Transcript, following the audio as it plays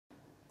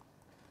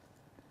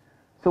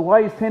So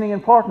why is thinning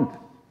important?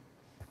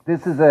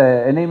 This is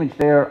an image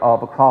there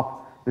of a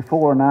crop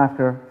before and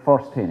after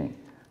first thinning.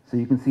 So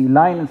you can see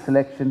line and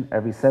selection,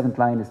 every 7th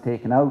line is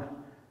taken out,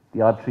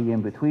 the odd 3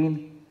 in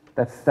between.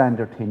 That's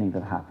standard thinning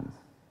that happens.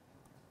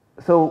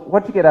 So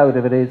what you get out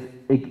of it is,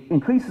 it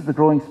increases the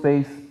growing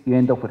space, you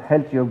end up with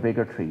healthier,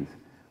 bigger trees.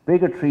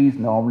 Bigger trees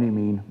normally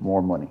mean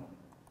more money.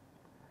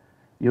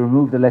 You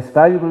remove the less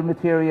valuable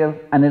material,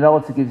 and it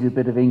also gives you a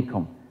bit of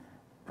income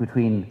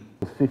between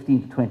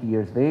 15 to 20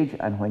 years of age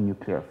and when you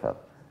clear fell.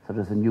 So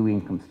there's a new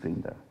income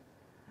stream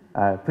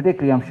there.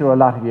 Particularly, I'm sure a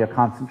lot of you are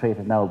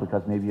concentrated now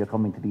because maybe you're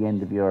coming to the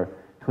end of your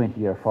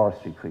 20-year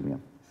forestry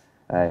premium.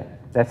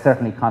 That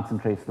certainly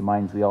concentrates the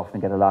minds. We often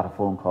get a lot of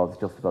phone calls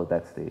just about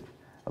that stage,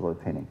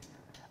 about thinning.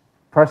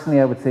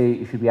 Personally, I would say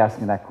you should be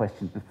asking that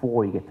question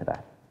before you get to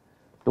that.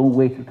 Don't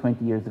wait till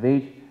 20 years of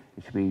age.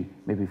 It should be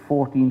maybe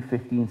 14,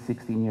 15,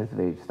 16 years of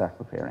age, start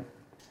preparing.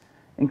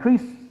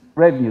 Increased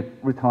revenue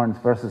returns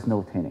versus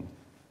no thinning.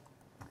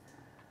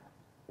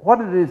 What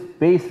it is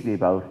basically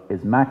about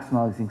is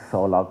maximizing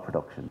sawlog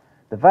production.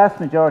 The vast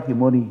majority of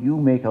money you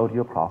make out of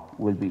your crop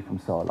will be from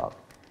sawlog.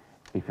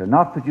 If you're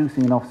not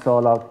producing enough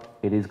sawlog,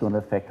 it is going to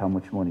affect how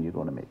much money you're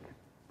going to make.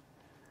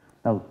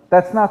 Now,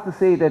 that's not to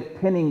say that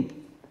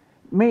thinning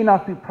may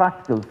not be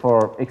practical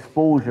for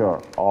exposure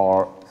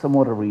or some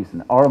other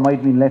reason, or it might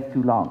have been left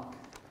too long.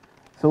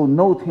 So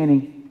no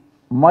thinning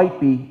might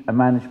be a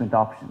management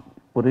option,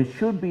 but it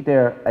should be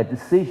there a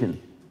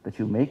decision that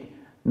you make,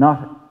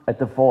 not a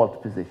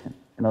default position.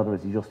 In other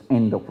words, you just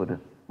end up with it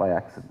by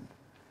accident.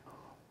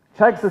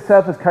 Teagasc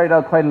itself has carried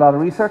out quite a lot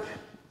of research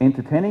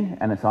into thinning,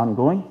 and it's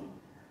ongoing.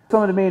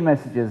 Some of the main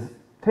messages: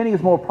 thinning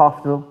is more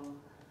profitable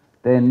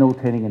than no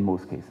thinning in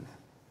most cases.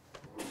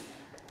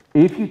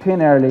 If you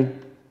thin early,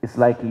 it's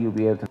likely you'll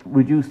be able to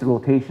reduce the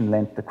rotation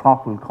length. The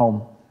crop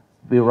will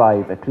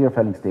arrive at clear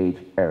felling stage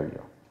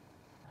earlier.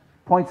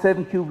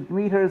 0.7 cubic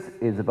meters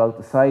is about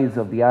the size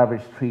of the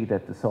average tree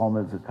that the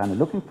sawmills are kind of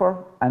looking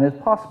for, and it's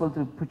possible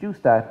to produce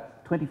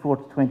that 24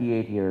 to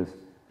 28 years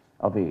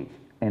of age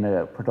in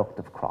a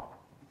productive crop.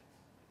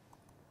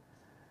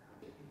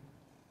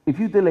 If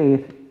you delay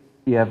it,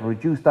 you have a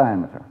reduced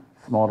diameter,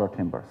 smaller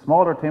timber.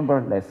 Smaller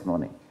timber, less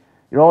money.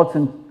 You're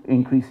also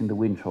increasing the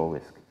wind throw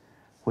risk.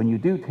 When you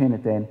do thin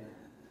it, then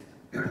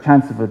the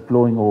chance of it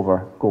blowing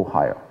over go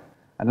higher.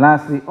 And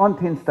lastly,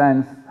 unthinned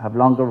stands have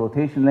longer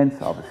rotation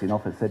lengths, obviously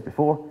enough as I said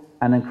before,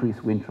 and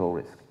increased wind throw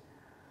risk.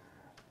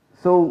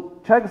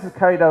 So Teagasc has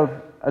carried out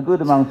a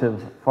good amount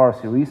of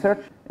forestry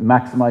research in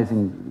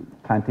maximising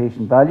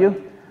plantation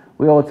value.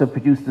 We also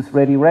produced this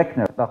ready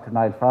reckoner. Dr.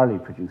 Niall Farley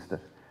produced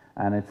it,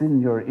 and it's in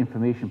your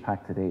information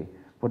pack today.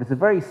 But it's a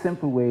very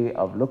simple way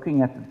of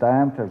looking at the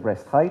diameter of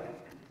breast height,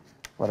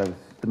 what I was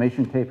the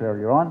measuring tape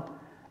earlier on.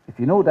 If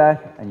you know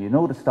that and you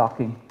know the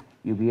stocking,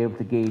 you'll be able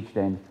to gauge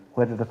then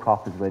whether the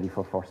crop is ready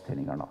for first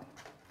thinning or not.